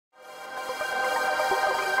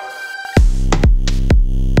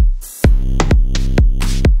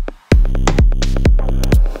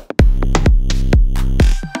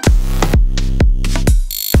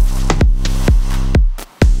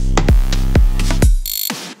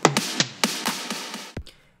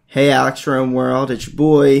Hey Elektron world, it's your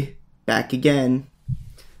boy, back again.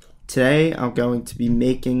 Today I'm going to be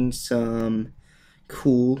making some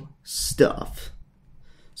cool stuff,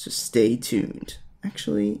 so stay tuned.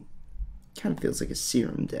 Actually, kind of feels like a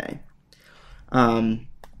serum day. I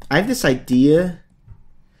have this idea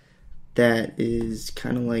that is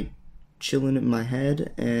kind of like chilling in my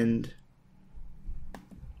head, and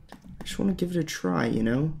I just want to give it a try, you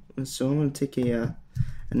know? So I'm going to take a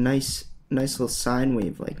nice little sine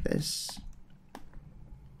wave like this.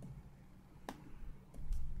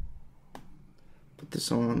 Put this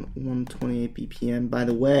on 128 BPM. By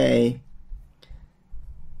the way,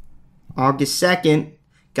 August 2nd,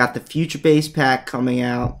 got the Future Bass Pack coming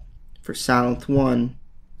out for Sylenth 1.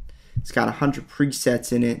 It's got 100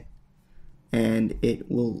 presets in it, and it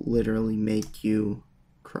will literally make you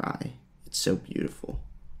cry. It's so beautiful.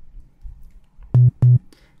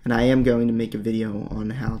 And I am going to make a video on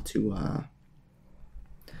how to,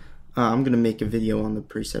 I'm going to make a video on the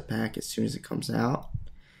preset pack as soon as it comes out.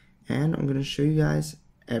 And I'm going to show you guys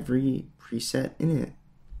every preset in it.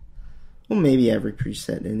 Well, maybe every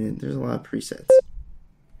preset in it. There's a lot of presets.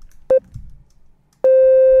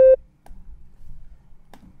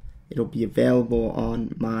 It'll be available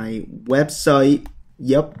on my website.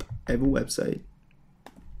 Yep, I have a website.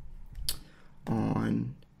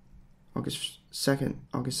 On August 2nd,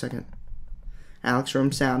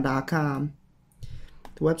 AlexRoomSound.com.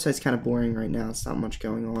 The website's kind of boring right now. It's not much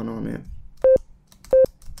going on it.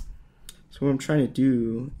 So what I'm trying to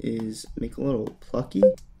do is make a little plucky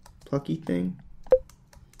thing.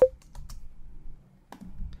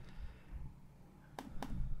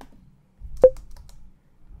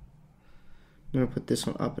 I'm gonna put this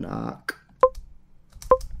one up an oct.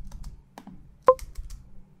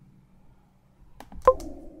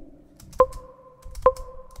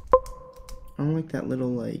 I don't like that little,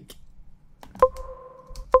 like,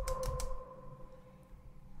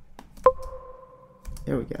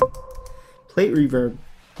 there we go. Plate reverb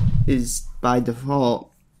is by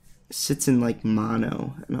default sits in like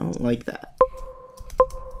mono, and I don't like that.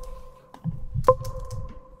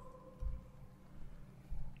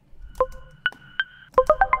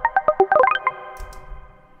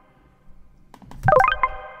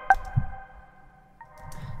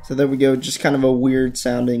 So there we go, just kind of a weird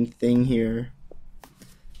sounding thing here.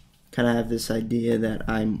 Kind of have this idea that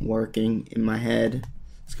I'm working in my head.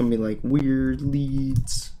 It's gonna be like weird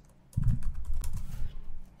leads.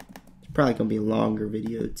 It's probably gonna be a longer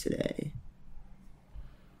video today.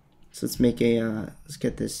 So let's make let's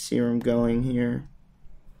get this serum going here.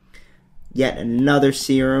 Yet another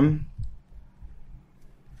serum.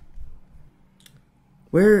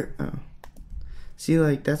 Where, oh. See,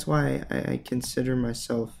 like, that's why I consider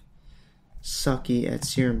myself sucky at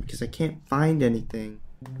serum, because I can't find anything.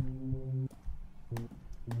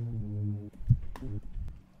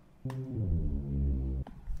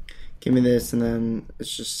 Give me this, and then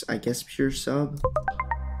it's just, I guess, pure sub.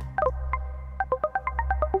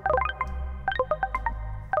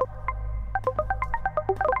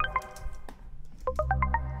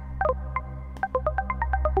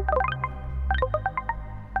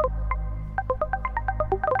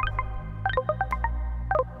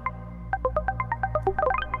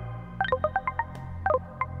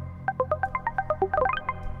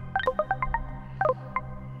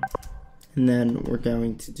 And then we're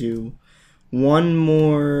going to do one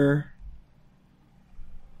more,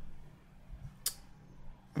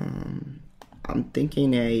 I'm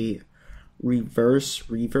thinking a reverse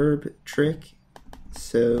reverb trick.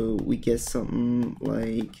 So we get something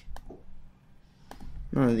like,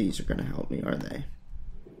 none of these are going to help me, are they?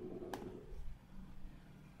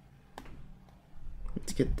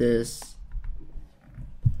 Let's get this,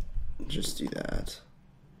 just do that.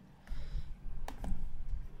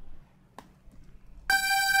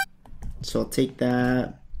 So I'll take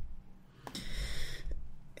that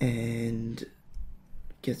and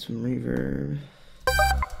get some reverb.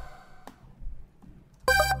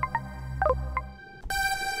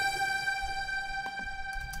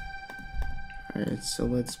 Alright, so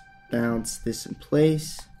let's bounce this in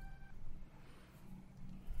place.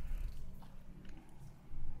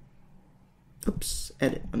 Oops,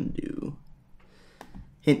 edit, undo.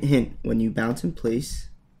 Hint, hint, when you bounce in place,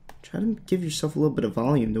 try to give yourself a little bit of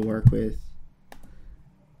volume to work with.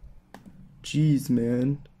 Jeez,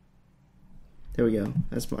 man. There we go.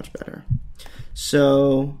 That's much better.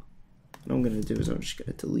 So, what I'm going to do is I'm just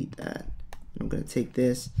going to delete that. I'm going to take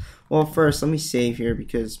this. Well, first, let me save here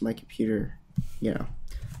because my computer, you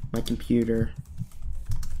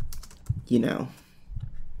know.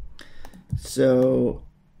 So,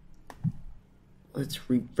 let's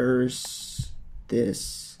reverse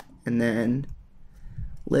this and then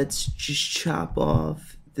let's just chop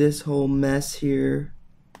off this whole mess here.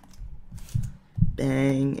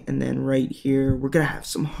 Bang, and then right here we're gonna have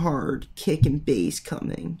some hard kick and bass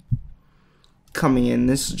coming in.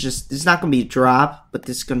 This is not gonna be a drop, but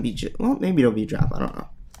this is gonna be well, maybe it'll be a drop, I don't know.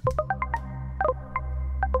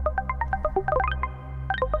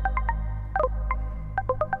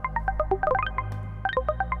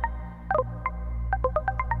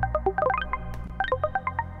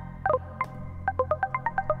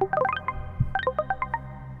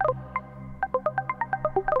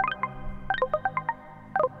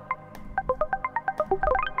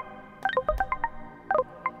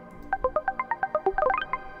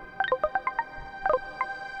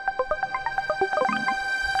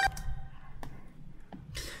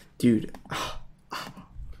 Dude,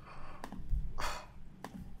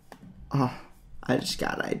 I just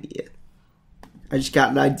got an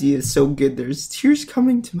idea. It's so good. There's tears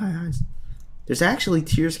coming to my eyes. There's actually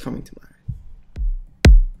tears coming to my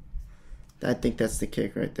eyes. I think that's the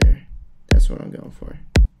kick right there. That's what I'm going for.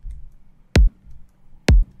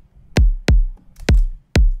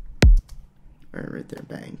 Alright, right there.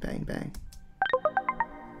 Bang, bang, bang.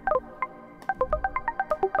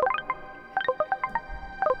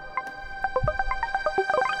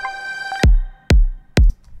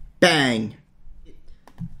 Bang!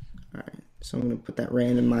 Alright, so I'm going to put that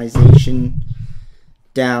randomization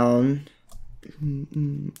down.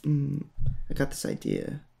 I got this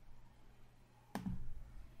idea.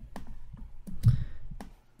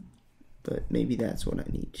 But maybe that's what I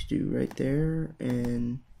need to do right there.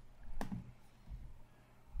 And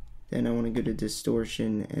then I want to go to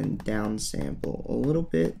distortion and downsample a little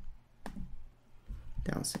bit.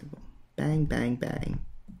 Downsample. Bang, bang, bang.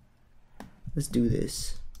 Let's do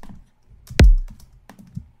this.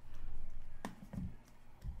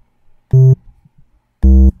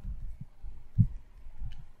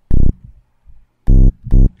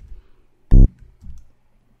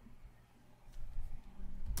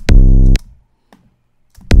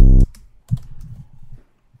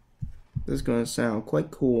 This is going to sound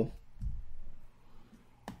quite cool.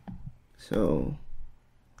 So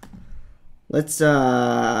let's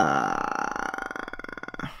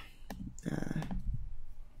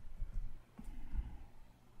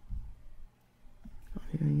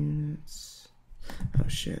units. Oh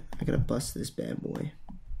shit, I gotta bust this bad boy.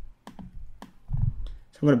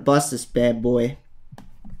 So I'm gonna bust this bad boy.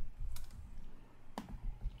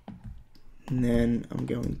 And then I'm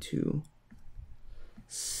going to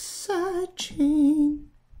sidechain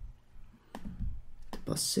to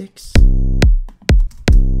bus 6.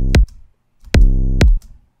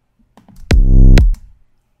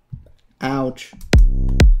 Ouch.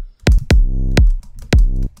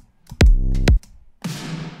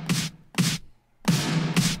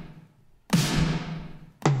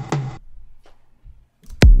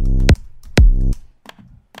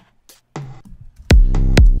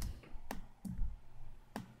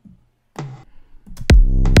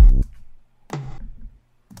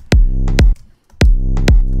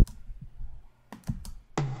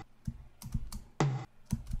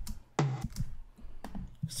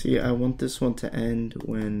 See, I want this one to end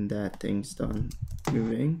when that thing's done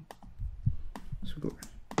moving. So go.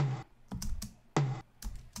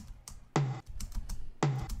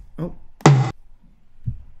 Oh.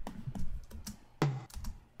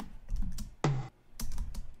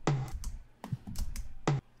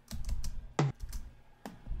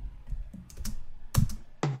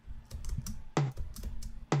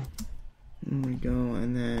 There we go,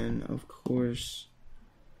 and then of course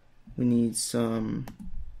we need some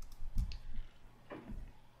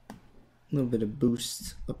little bit of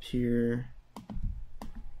boost up here.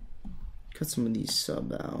 Cut some of these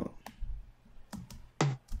sub out.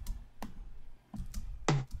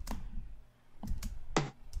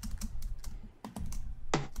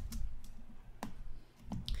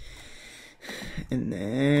 And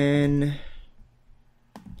then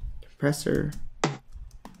compressor,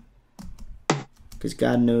 because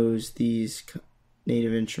God knows these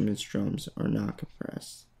Native Instruments drums are not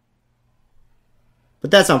compressed. But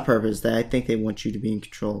that's on purpose. I think they want you to be in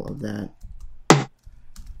control of that.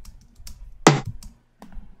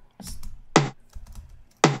 It's a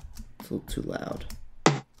little too loud.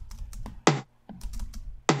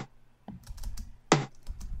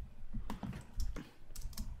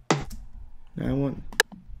 Now I want...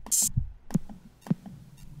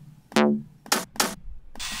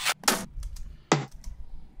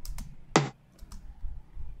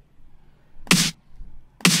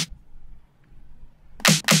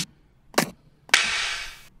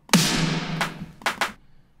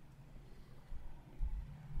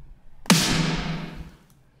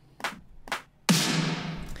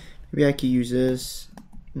 maybe I could use this.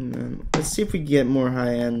 And then let's see if we can get more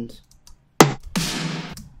high end.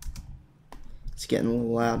 It's getting a little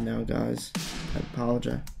loud now, guys. I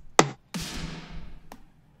apologize.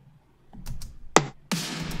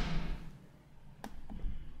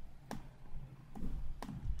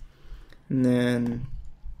 And then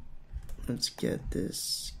let's get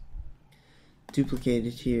this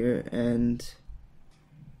duplicated here and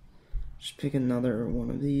just pick another one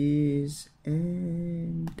of these.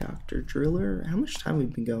 And Dr. Driller. How much time have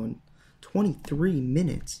we been going? 23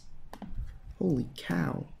 minutes. Holy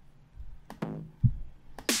cow.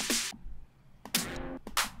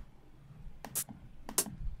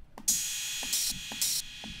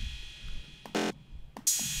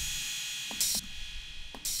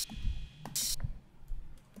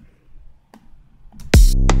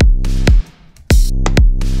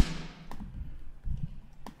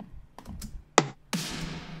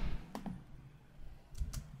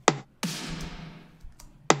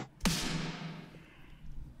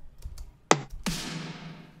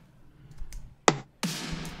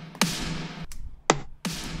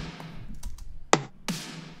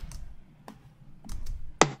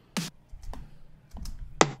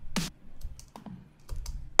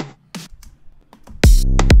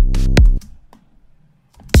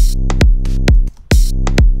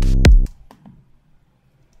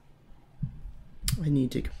 I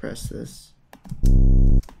need to compress this.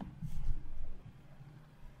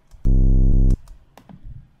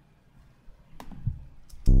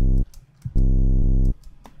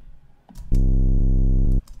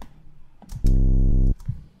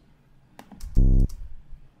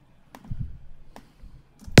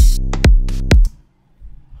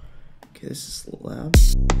 Okay, this is a little loud.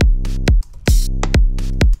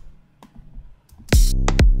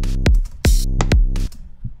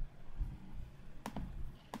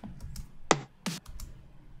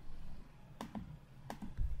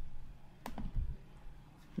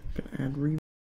 Add reverb.